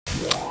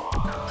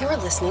You're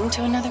listening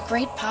to another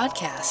great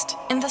podcast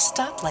in the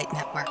Stoplight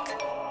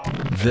Network.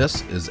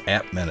 This is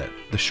AppMinute,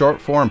 the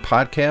short-form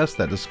podcast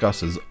that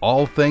discusses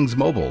all things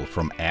mobile,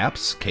 from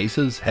apps,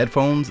 cases,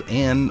 headphones,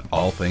 and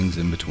all things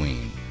in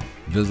between.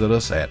 Visit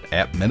us at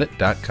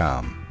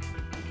appminute.com.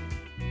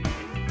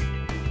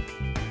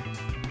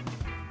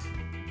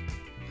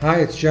 Hi,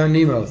 it's John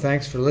Nemo.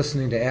 Thanks for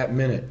listening to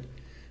AppMinute.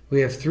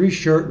 We have 3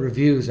 short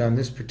reviews on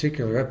this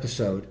particular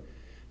episode.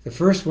 The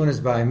first one is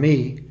by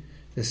me,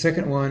 the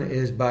second one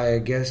is by a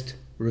guest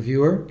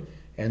reviewer,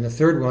 and the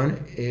third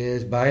one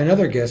is by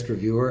another guest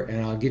reviewer,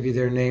 and I'll give you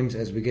their names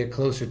as we get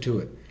closer to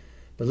it.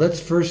 But let's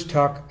first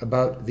talk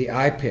about the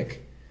iPic.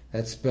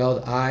 That's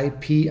spelled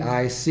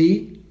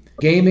I-P-I-C.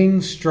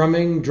 Gaming,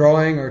 strumming,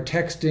 drawing, or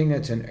texting.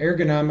 It's an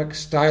ergonomic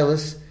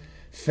stylus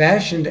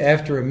fashioned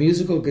after a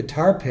musical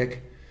guitar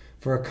pick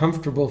for a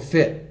comfortable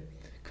fit,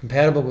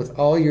 compatible with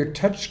all your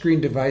touchscreen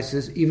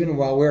devices even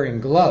while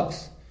wearing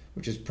gloves,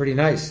 which is pretty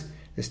nice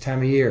this time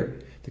of year.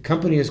 The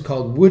company is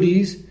called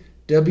Woodees,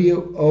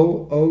 W-O-O-D-E-E-S.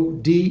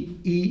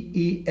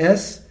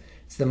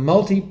 It's the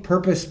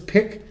multi-purpose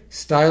pick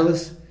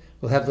stylus.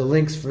 We'll have the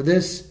links for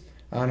this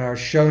on our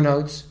show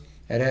notes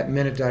at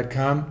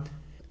appminute.com.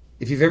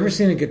 If you've ever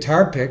seen a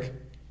guitar pick,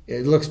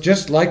 it looks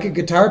just like a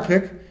guitar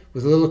pick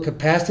with a little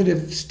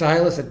capacitive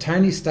stylus, a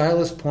tiny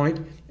stylus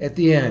point at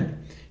the end.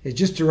 It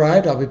just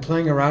arrived. I'll be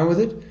playing around with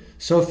it.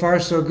 So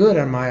far, so good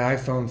on my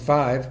iPhone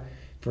 5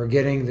 for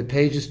getting the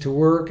pages to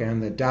work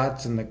and the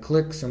dots and the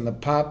clicks and the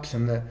pops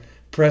and the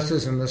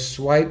presses and the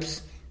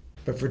swipes.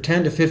 But for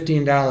 $10 to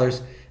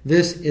 $15,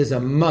 this is a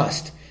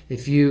must.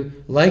 If you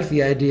like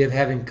the idea of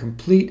having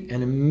complete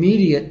and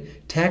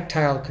immediate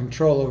tactile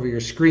control over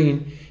your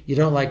screen, you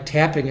don't like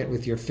tapping it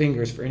with your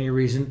fingers for any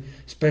reason,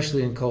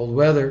 especially in cold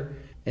weather.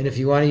 And if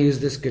you want to use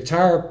this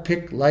guitar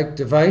pick-like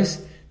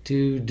device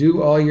to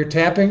do all your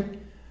tapping,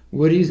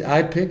 Woodees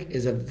iPic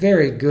is a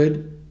very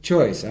good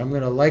choice. I'm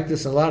going to like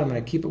this a lot. I'm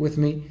going to keep it with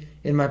me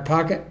in my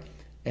pocket,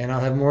 and I'll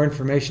have more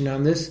information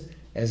on this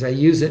as I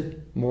use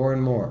it more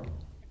and more.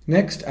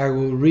 Next, I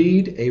will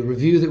read a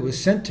review that was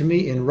sent to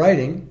me in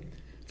writing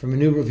from a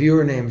new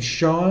reviewer named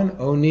Sean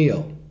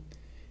O'Neill.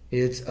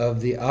 It's of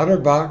the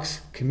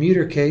OtterBox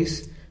commuter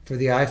case for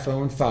the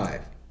iPhone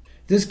 5.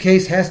 This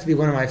case has to be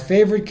one of my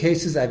favorite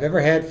cases I've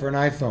ever had for an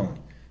iPhone,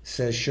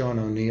 says Sean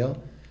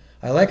O'Neill.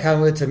 I like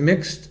how it's a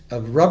mix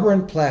of rubber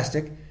and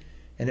plastic,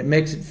 and it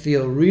makes it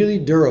feel really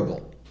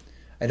durable.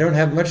 I don't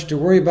have much to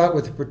worry about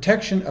with the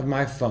protection of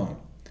my phone.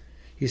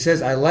 He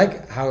says, I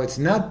like how it's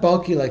not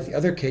bulky like the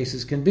other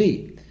cases can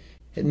be.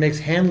 It makes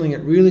handling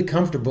it really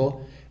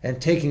comfortable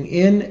and taking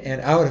in and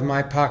out of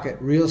my pocket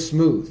real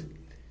smooth.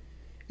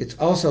 It's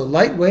also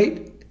lightweight.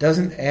 It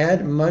doesn't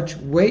add much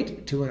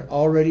weight to an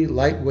already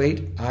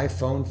lightweight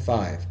iPhone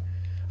 5.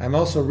 I'm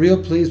also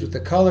real pleased with the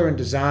color and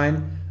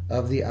design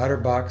of the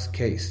OtterBox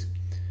case.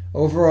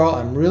 Overall,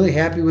 I'm really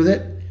happy with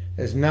it.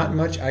 There's not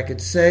much I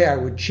could say I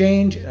would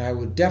change, and I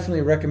would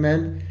definitely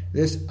recommend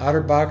this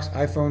OtterBox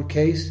iPhone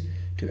case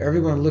to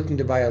everyone looking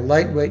to buy a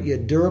lightweight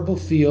yet durable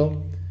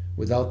feel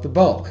without the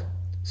bulk.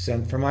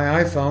 Sent from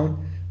my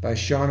iPhone by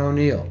Sean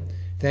O'Neill.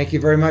 Thank you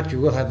very much. We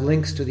will have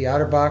links to the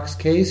OtterBox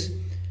case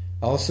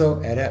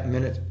also at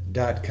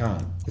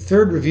appminute.com. The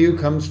third review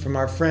comes from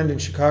our friend in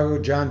Chicago,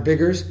 John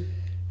Biggers,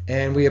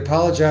 and we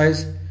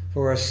apologize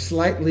for a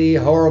slightly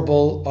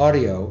horrible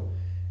audio,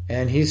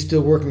 and he's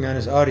still working on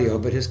his audio,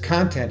 but his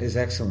content is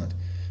excellent.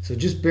 So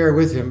just bear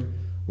with him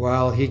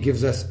while he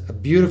gives us a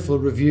beautiful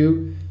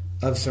review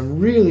of some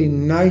really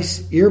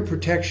nice ear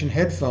protection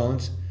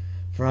headphones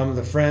from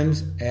the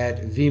friends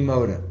at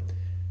V-Moda.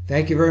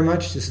 Thank you very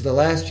much. This is the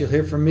last you'll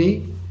hear from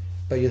me,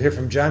 but you'll hear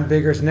from John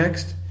Biggers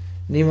next.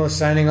 Nemo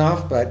signing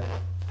off, but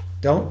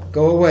don't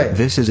go away.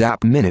 This is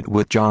App Minute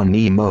with John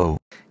Nemo.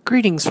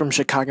 Greetings from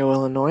Chicago,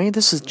 Illinois.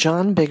 This is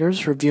John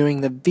Biggers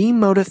reviewing the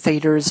V-Moda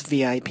Faders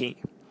VIP.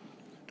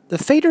 The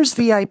Faders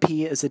VIP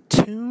is a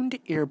tuned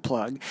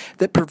earplug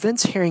that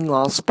prevents hearing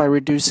loss by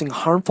reducing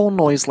harmful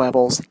noise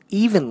levels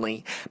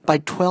evenly by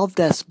 12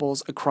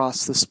 decibels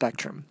across the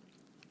spectrum.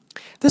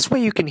 This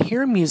way you can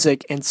hear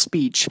music and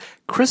speech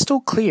crystal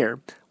clear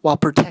while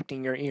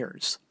protecting your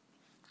ears.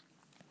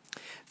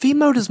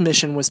 V-Moda's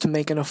mission was to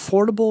make an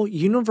affordable,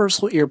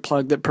 universal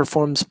earplug that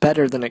performs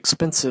better than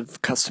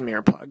expensive custom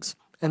earplugs,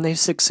 and they've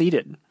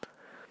succeeded.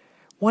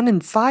 1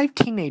 in 5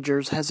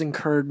 teenagers has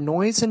incurred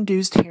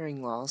noise-induced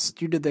hearing loss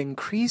due to the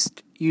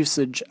increased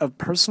usage of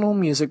personal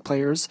music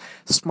players,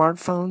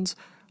 smartphones,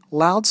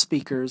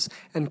 loudspeakers,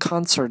 and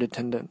concert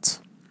attendance.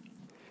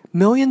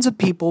 Millions of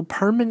people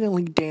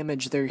permanently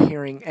damage their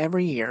hearing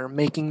every year,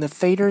 making the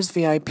Faders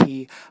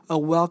VIP a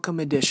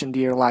welcome addition to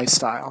your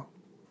lifestyle.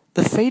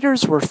 The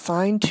Faders were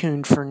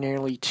fine-tuned for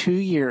nearly 2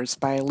 years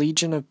by a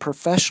legion of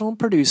professional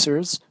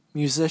producers,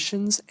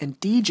 musicians, and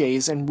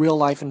DJs in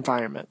real-life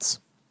environments.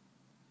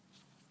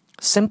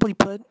 Simply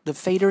put, the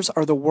Faders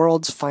are the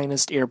world's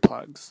finest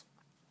earplugs.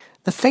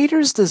 The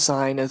Faders'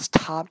 design is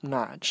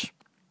top-notch.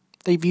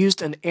 They've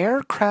used an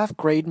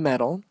aircraft-grade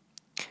metal,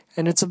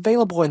 and it's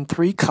available in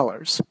 3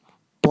 colors: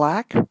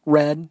 black,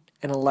 red,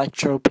 and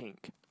electro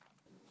pink.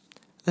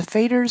 The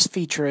faders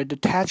feature a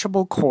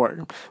detachable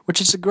cord,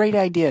 which is a great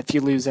idea if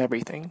you lose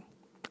everything.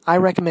 I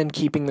recommend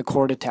keeping the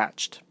cord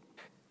attached.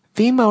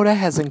 V-Moda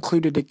has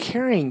included a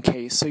carrying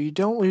case so you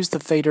don't lose the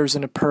faders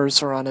in a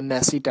purse or on a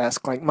messy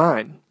desk like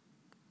mine.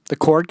 The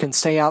cord can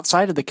stay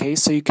outside of the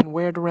case so you can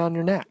wear it around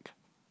your neck.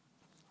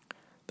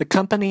 The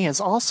company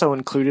has also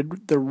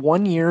included their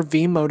 1-year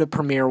V-Moda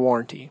Premier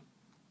warranty.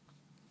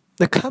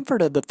 The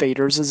comfort of the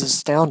faders is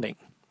astounding.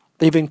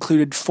 They've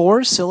included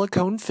 4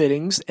 silicone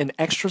fittings in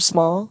extra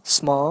small,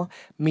 small,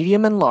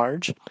 medium, and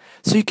large,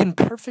 so you can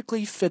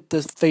perfectly fit the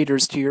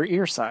faders to your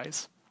ear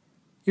size.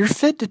 Your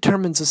fit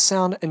determines the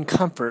sound and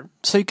comfort,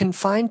 so you can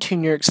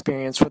fine-tune your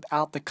experience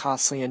without the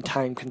costly and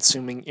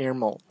time-consuming ear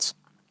molds.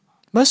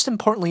 Most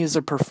importantly is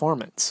their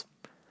performance.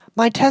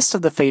 My tests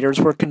of the faders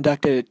were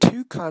conducted at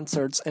 2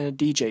 concerts and a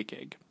DJ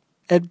gig.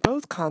 At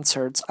both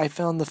concerts, I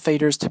found the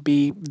faders to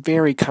be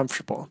very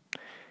comfortable.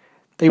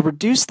 They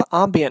reduce the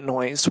ambient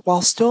noise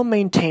while still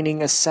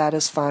maintaining a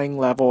satisfying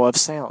level of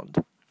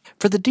sound.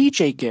 For the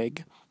DJ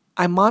gig,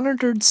 I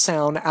monitored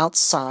sound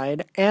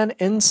outside and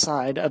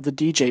inside of the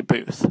DJ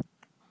booth.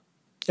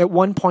 At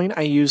one point,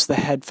 I used the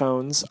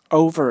headphones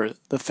over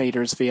the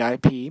Faders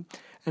VIP,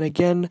 and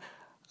again,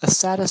 a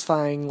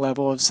satisfying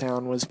level of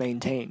sound was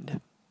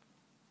maintained.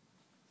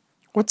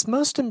 What's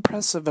most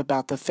impressive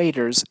about the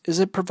faders is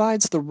it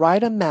provides the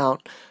right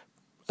amount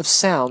of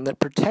sound that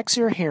protects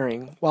your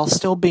hearing while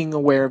still being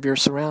aware of your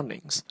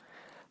surroundings.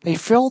 They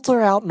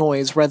filter out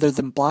noise rather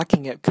than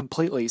blocking it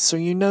completely, so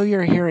you know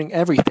you're hearing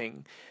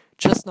everything,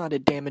 just not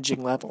at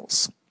damaging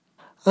levels.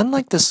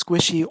 Unlike the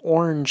squishy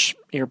orange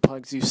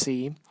earplugs you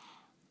see,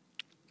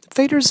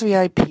 Faders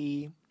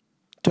VIP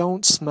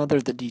don't smother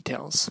the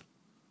details.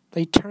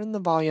 They turn the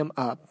volume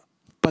up,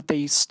 but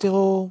they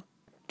still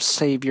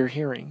save your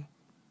hearing.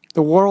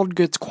 The world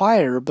gets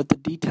quieter, but the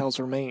details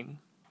remain.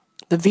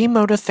 The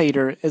V-Moda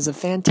Fader is a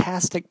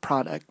fantastic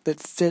product that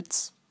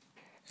fits.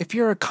 If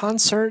you're a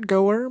concert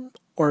goer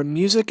or a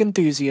music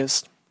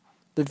enthusiast,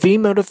 the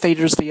V-Moda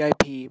Faders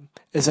VIP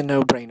is a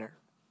no-brainer.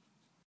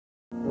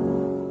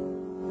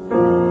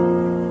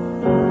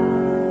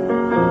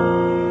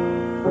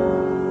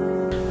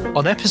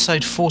 On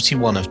episode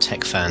 41 of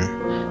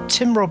TechFan,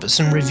 Tim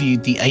Robertson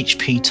reviewed the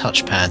HP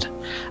touchpad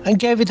and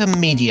gave it a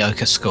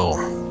mediocre score.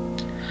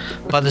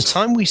 By the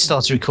time we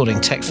started recording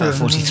TechFan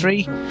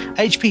 43,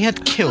 HP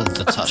had killed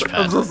the touchpad.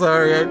 I'm so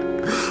sorry.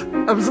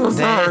 I'm so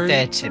sorry.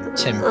 There, Tim,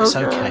 it's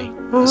okay.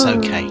 It's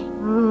okay. I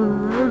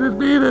didn't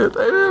mean it.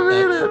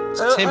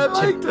 Tim, I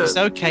liked it. It's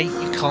okay.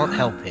 You can't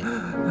help it.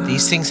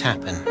 These things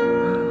happen.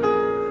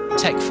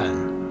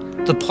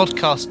 TechFan, the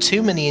podcast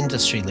too many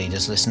industry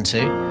leaders listen to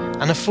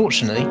and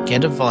unfortunately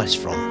get advice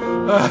from.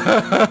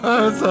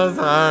 I'm so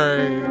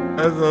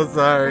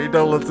sorry.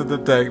 Don't listen to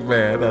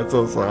TechFan. I'm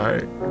so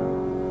sorry.